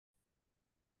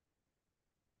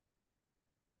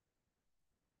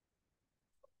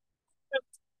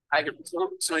I can two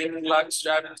swing lock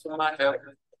strap into my hip.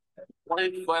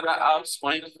 One for the ups,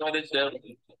 one for the dip.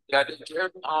 Got the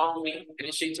drip on me,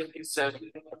 and she took it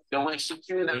seven. Doing she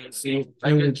can see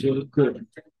like a good.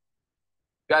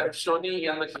 Got a shorty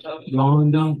in the club.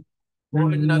 Long down.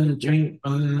 Pour another drink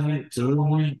on the night to the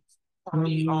one.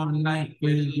 Party all night,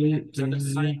 really get to the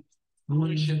site.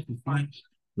 One shit to fight.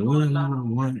 One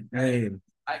on one. Hey.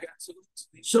 I got two.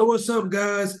 So what's up,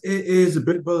 guys? It is the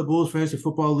Big Brother Bulls Fantasy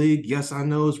Football League. Yes, I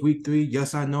know it's week 3.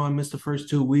 Yes, I know I missed the first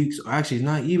 2 weeks. Actually, it's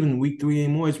not even week 3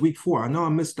 anymore. It's week 4. I know I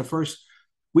missed the first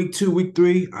week 2, week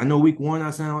 3. I know week 1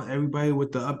 I sent out everybody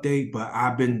with the update, but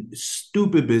I've been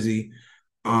stupid busy.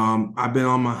 I've been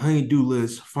on my honey-do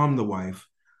list from the wife.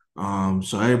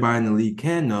 So everybody in the league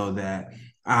can know that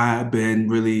I've been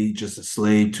really just a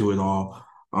slave to it all.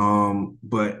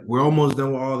 But we're almost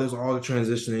done with all the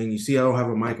transitioning. You see, I don't have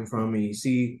a mic in front of me. You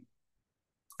see,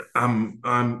 I'm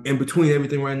in between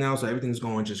everything right now, so everything's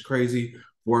going just crazy.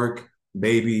 Work,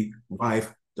 baby,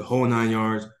 life, the whole 9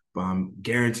 yards. But I'm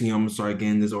guaranteeing I'm gonna start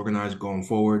getting this organized going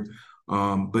forward.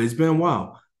 But it's been a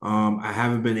while. I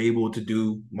haven't been able to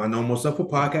do my normal stuff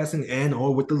with podcasting and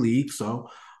or with the league, so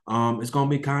it's gonna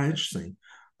be kind of interesting.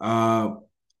 Uh,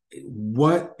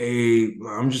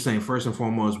 I'm just saying first and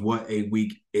foremost, what a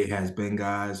week it has been,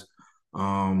 guys.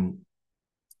 Um,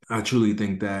 I truly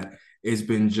think that it's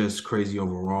been just crazy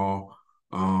overall.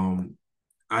 Um,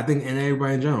 I think, and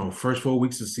everybody in general, first 4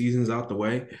 weeks of season's out the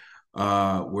way.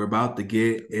 We're about to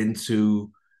get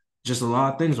into just a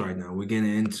lot of things right now. We're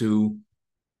getting into,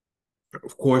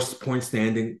 of course, point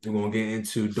standing. We're gonna get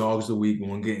into dogs of the week. We're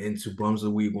gonna get into bums of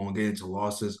the week. We're gonna get into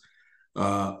losses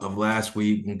of last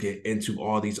week. We'll get into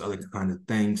all these other kind of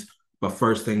things. But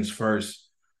first things first,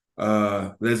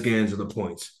 let's get into the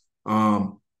points.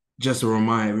 Just to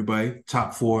remind everybody,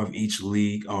 top 4 of each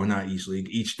league, or not each league,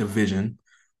 each division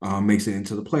makes it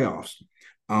into the playoffs.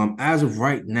 As of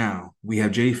right now, we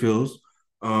have Jay Fields,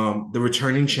 the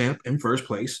returning champ in first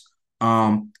place.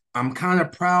 I'm kind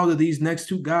of proud of these next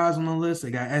 2 guys on the list.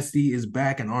 They got SD is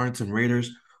back and Arlington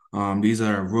Raiders. These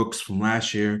are rooks from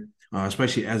last year,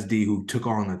 especially SD, who took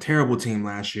on a terrible team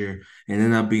last year and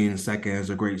ended up being second. Is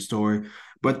a great story.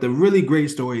 But the really great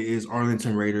story is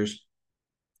Arlington Raiders.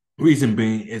 Reason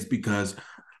being is because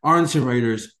Arlington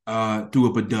Raiders threw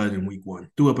up a dud in week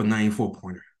 1, threw up a 94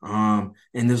 pointer.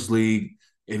 In this league,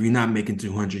 if you're not making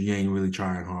 200, you ain't really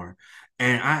trying hard.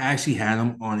 And I actually had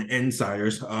him on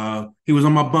Insiders. He was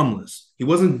on my bum list. He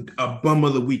wasn't a bum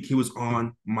of the week. He was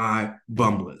on my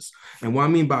bum list. And what I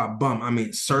mean by bum, I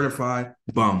mean certified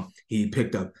bum. He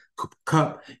picked up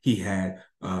Cup. He had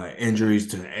injuries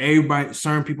to everybody.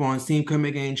 Certain people on his team couldn't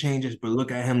make any changes, but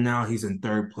look at him now. He's in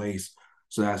third place.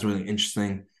 So that's really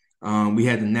interesting. We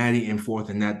had the Natty in fourth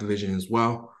in that division as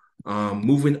well.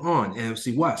 Moving on,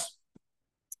 NFC West.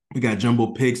 We got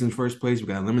Jumbo Pigs in first place. We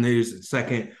got Eliminators in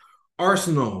second.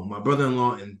 Arsenal, my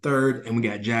brother-in-law, in third. And we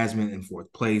got Jasmine in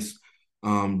fourth place.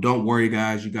 Don't worry,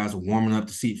 guys. You guys are warming up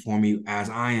the seat for me as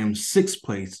I am sixth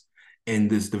place in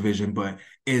this division, but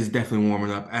it's definitely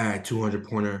warming up. I had 200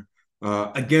 pointer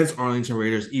against Arlington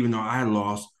Raiders, even though I had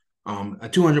lost a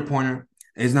 200 pointer.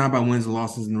 It's not about wins and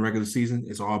losses in the regular season.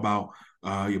 It's all about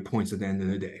your points at the end of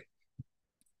the day.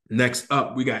 Next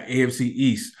up, we got AFC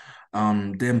East.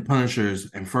 Them Punishers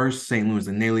in first, St. Louis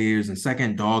and Nailiers in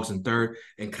second, Dogs in third,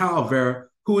 and Kyle Vera,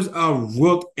 who is a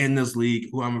rook in this league,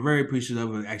 who I'm very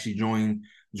appreciative of actually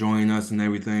joining us and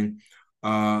everything.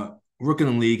 Rook in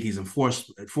the league, he's in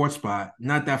fourth spot,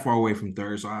 not that far away from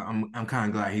third, so I'm kind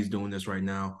of glad he's doing this right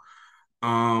now.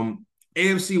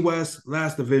 AFC West,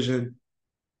 last division.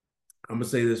 I'm gonna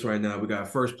say this right now. We got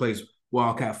first place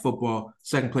Wildcat football,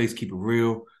 second place Keep It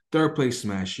Real, third place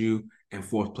Smash You, and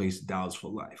fourth place Dallas for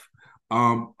Life.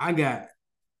 I got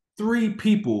 3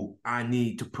 people I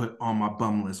need to put on my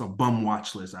bum list or bum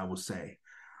watch list, I would say.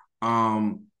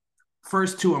 Um,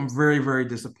 First 2 I'm very, very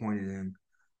disappointed in.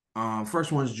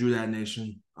 First one is Drew That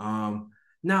Nation.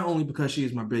 Not only because she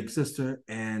is my big sister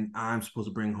and I'm supposed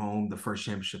to bring home the first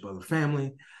championship of the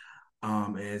family,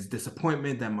 and it's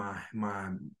disappointment that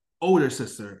my older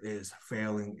sister is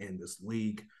failing in this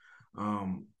league.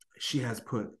 Um, she has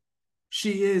put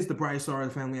she is the bright star of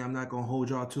the family. I'm not gonna hold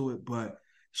y'all to it, but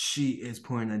she is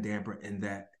putting a damper in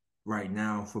that right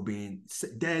now for being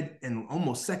dead and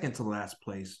almost second to last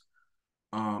place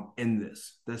in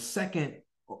this. The second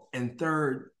and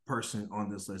third person on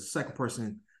this list, second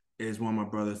person is one of my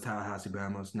brothers, Tallahassee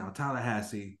Bama's. Now,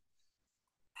 Tallahassee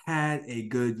had a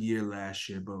good year last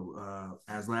year, but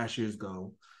as last year's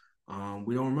go,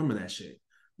 we don't remember that shit.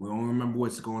 We don't remember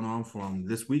what's going on from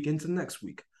this week into next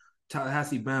week.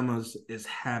 Tallahassee Bama's is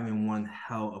having one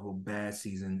hell of a bad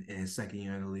season in his second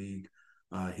year in the league.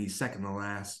 He's second to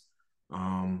last.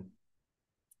 I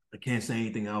can't say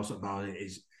anything else about it.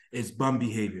 It's bum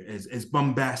behavior. It's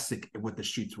bombastic, what the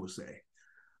streets will say.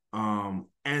 And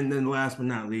then last but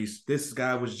not least, this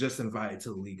guy was just invited to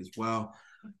the league as well.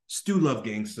 Stu love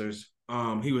gangsters.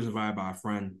 He was invited by a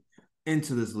friend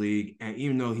into this league, and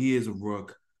even though he is a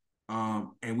rook,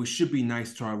 and we should be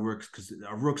nice to our rooks because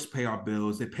our rooks pay our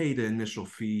bills. They pay the initial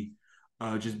fee,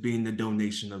 just being the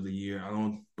donation of the year. I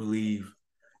don't believe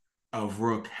a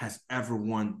rook has ever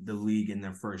won the league in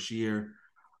their first year.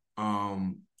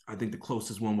 I think the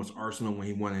closest one was Arsenal when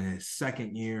he won in his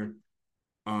second year.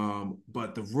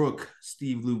 But the rook,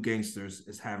 Steve Lou Gangsters,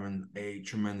 is having a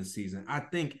tremendous season. I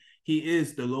think he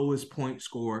is the lowest point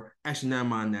scorer. Actually, never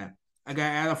mind that. I got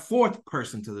to add a fourth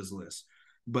person to this list.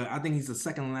 But I think he's the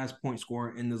second to last point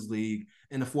scorer in this league.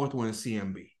 And the fourth one is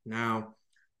CMB. Now,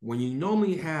 when you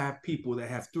normally have people that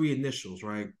have three initials,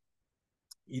 right?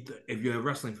 If you're a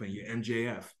wrestling fan, you're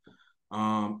MJF.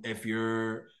 If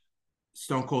you're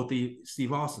Stone Cold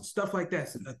Steve Austin, stuff like that.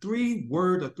 So a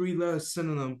three-word or three-letter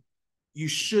synonym, you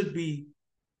should be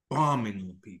bombing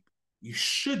on people. You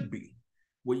should be.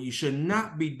 What you should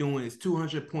not be doing is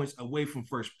 200 points away from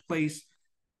first place.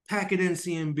 Pack it in,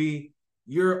 CMB.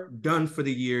 You're done for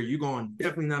the year. You're going to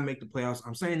definitely not make the playoffs.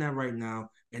 I'm saying that right now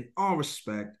in all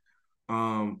respect.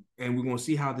 And we're going to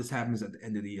see how this happens at the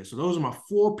end of the year. So those are my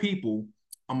four people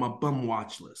on my bum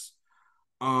watch list.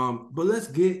 But let's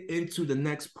get into the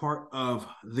next part of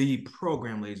the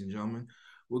program, ladies and gentlemen.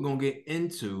 We're going to get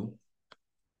into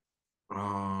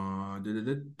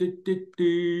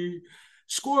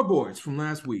scoreboards from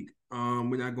last week.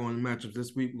 We're not going to matchups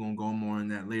this week. We're going to go more on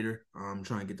that later. I'm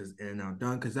trying to get this in and out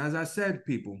done because, as I said,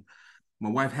 people, my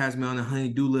wife has me on a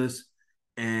honey-do list,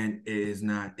 and it's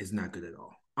not good at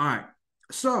all. All right,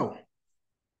 so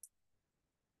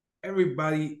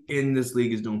everybody in this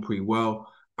league is doing pretty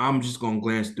well. I'm just going to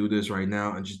glance through this right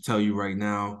now and just tell you right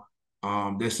now.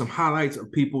 There's some highlights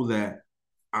of people that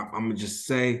I'm going to just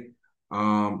say.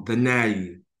 The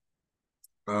Natty,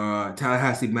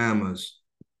 Tallahassee Mamas,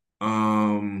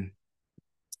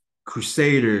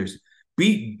 Crusaders,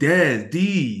 beat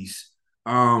D's.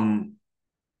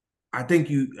 I think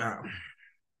I'm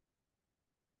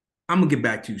gonna get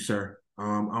back to you, sir.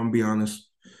 I'm gonna be honest.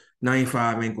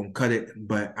 95 ain't gonna cut it,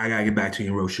 but I gotta get back to you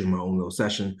and roast you in my own little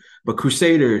session. But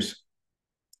Crusaders,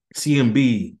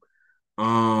 CMB,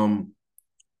 all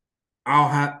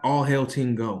hail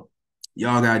Team Go.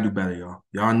 Y'all gotta do better, y'all.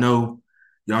 Y'all know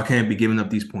y'all can't be giving up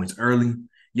these points early.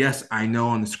 Yes, I know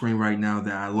on the screen right now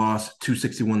that I lost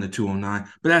 261 to 209,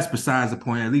 but that's besides the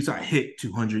point. At least I hit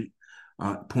 200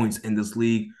 points in this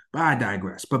league, but I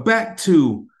digress. But back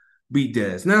to beat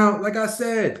Dez. Now, like I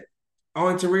said,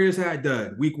 Arlington Raiders had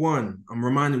dud week one. I'm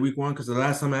reminded week one because the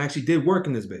last time I actually did work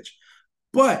in this bitch.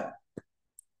 But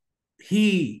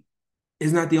he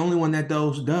is not the only one that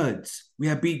does duds. We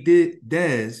have beat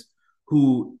Dez,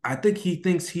 who I think he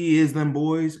thinks he is them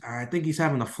boys. I think he's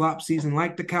having a flop season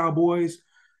like the Cowboys.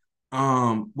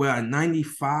 We're at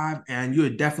 95, and you're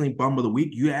definitely bum of the week.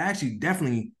 You're actually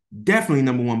definitely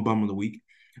number one bum of the week.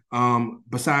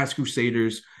 Besides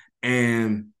Crusaders,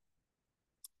 and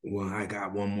well, I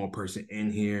got one more person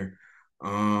in here.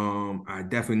 I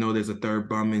definitely know there's a third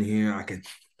bum in here. I can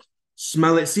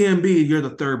smell it. CMB, you're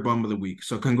the third bum of the week.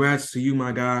 So congrats to you,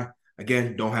 my guy.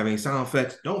 Again, don't have any sound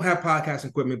effects, don't have podcast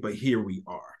equipment, but here we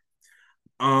are.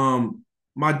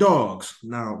 My dogs.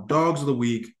 Now, dogs of the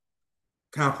week.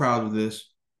 Kind of proud of this.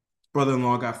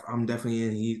 Brother-in-law I'm definitely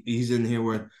in. He's in here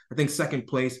with, I think, second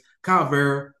place. Kyle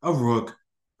Vera, a rook.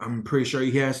 I'm pretty sure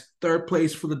he has third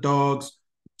place for the dogs.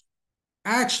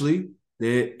 Actually,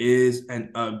 there is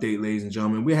an update, ladies and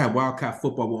gentlemen. We have Wildcat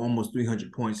football with almost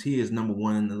 300 points. He is number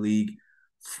one in the league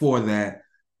for that.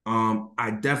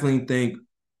 I definitely think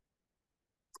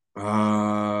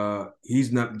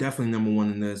he's not definitely number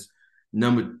one in this.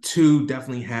 Number two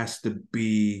definitely has to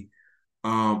be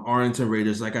Arlington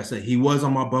Raiders. Like I said, he was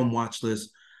on my bum watch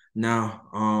list.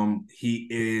 Now, he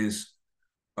is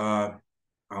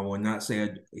I will not say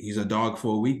he's a dog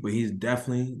for a week, but he's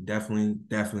definitely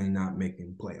not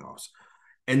making playoffs.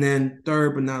 And then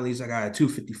third but not least, I got a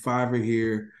 255er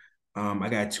here. I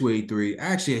got a 283.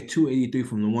 Actually, a 283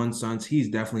 from the One Suns. He's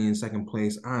definitely in second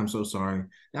place. I'm so sorry.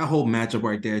 That whole matchup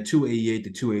right there, 288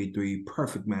 to 283,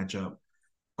 perfect matchup.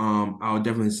 I would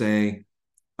definitely say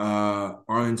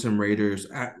Arlington Raiders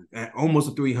at almost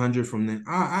a 300 from them.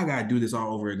 I gotta do this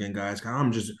all over again, guys, because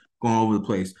I'm just going over the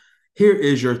place. Here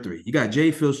is your three. You got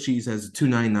Jay Fields Cheese has a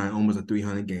 299, almost a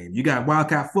 300 game. You got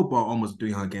Wildcat Football, almost a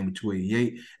 300 game with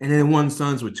 288. And then One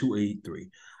Suns with 283.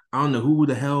 I don't know who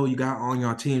the hell you got on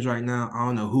your teams right now. I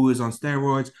don't know who is on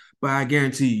steroids, but I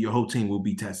guarantee you your whole team will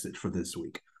be tested for this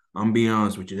week. I'm being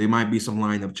honest with you. There might be some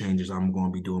lineup changes I'm going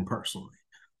to be doing personally.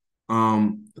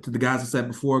 To the guys I said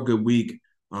before, good week.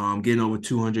 Getting over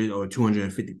 200 or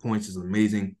 250 points is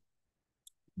amazing,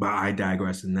 but I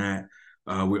digress in that.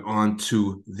 We're on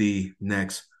to the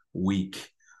next week.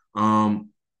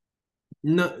 Nothing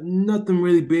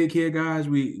really big here, guys.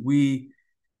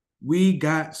 We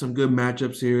got some good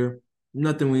matchups here.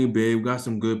 Nothing really big. We got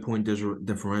some good point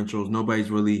differentials.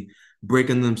 Nobody's really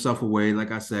breaking themselves away.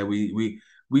 Like I said, we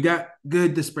got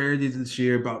good disparities this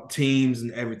year about teams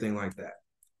and everything like that.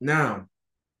 Now,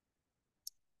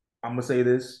 I'm gonna say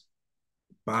this: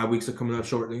 bye weeks are coming up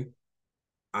shortly.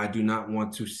 I do not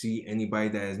want to see anybody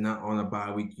that is not on a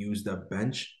bye week use the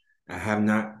bench. I have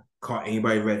not caught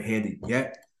anybody red-handed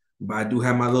yet, but I do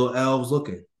have my little elves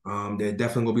looking. They're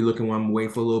definitely gonna be looking while I'm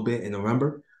waiting for a little bit in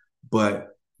November, but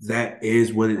that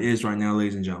is what it is right now,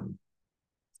 ladies and gentlemen.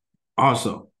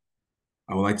 Also,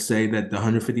 I would like to say that the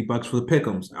 $150 for the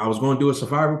pickums. I was going to do a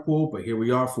survivor pool, but here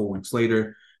we are 4 weeks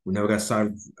later. We never got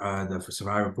the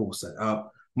survivor pool set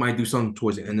up. Might do something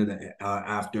towards the end of the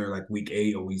after like week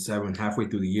 8 or week 7, halfway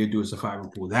through the year, do a survivor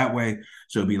pool that way.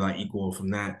 So it'll be like equal from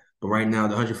that. But right now,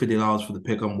 the $150 for the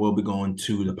pick'em will be going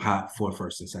to the pot for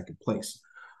first and second place.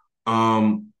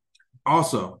 Um,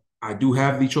 Also, I do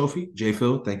have the trophy. J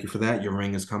Phil, thank you for that. Your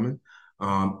ring is coming.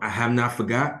 I have not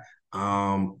forgot.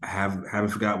 Haven't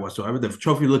forgot whatsoever. The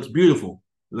trophy looks beautiful.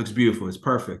 It looks beautiful. It's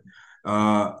perfect.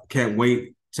 Can't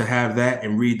wait to have that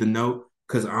and read the note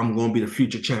because I'm going to be the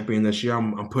future champion this year.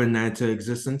 I'm putting that into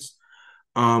existence.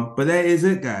 But that is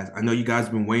it, guys. I know you guys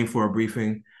have been waiting for a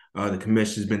briefing. The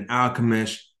commish has been out of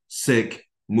commish, sick,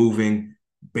 moving,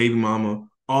 baby mama,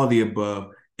 all the above.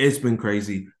 It's been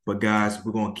crazy, but guys,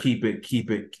 we're gonna keep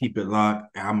it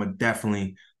locked. I'm gonna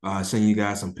definitely send you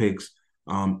guys some pics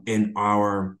in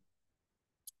our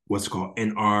what's it called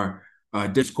in our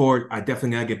Discord. I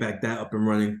definitely gotta get back that up and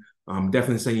running.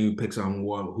 Definitely sending you pics on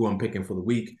who I'm picking for the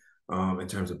week in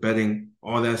terms of betting,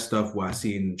 all that stuff, what I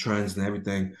see in the trends and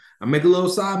everything. I make a little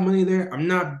side money there. I'm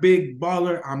not big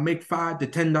baller. I make $5 to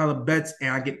 $10 bets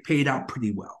and I get paid out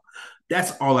pretty well.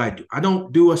 That's all I do. I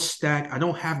don't do a stack. I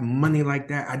don't have money like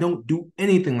that. I don't do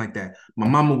anything like that. My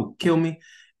mama will kill me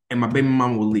and my baby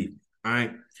mama will leave me. All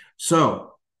right.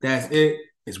 So that's it.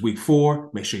 It's week 4.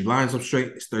 Make sure your lines up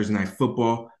straight. It's Thursday night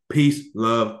football. Peace,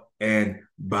 love, and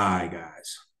bye,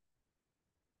 guys.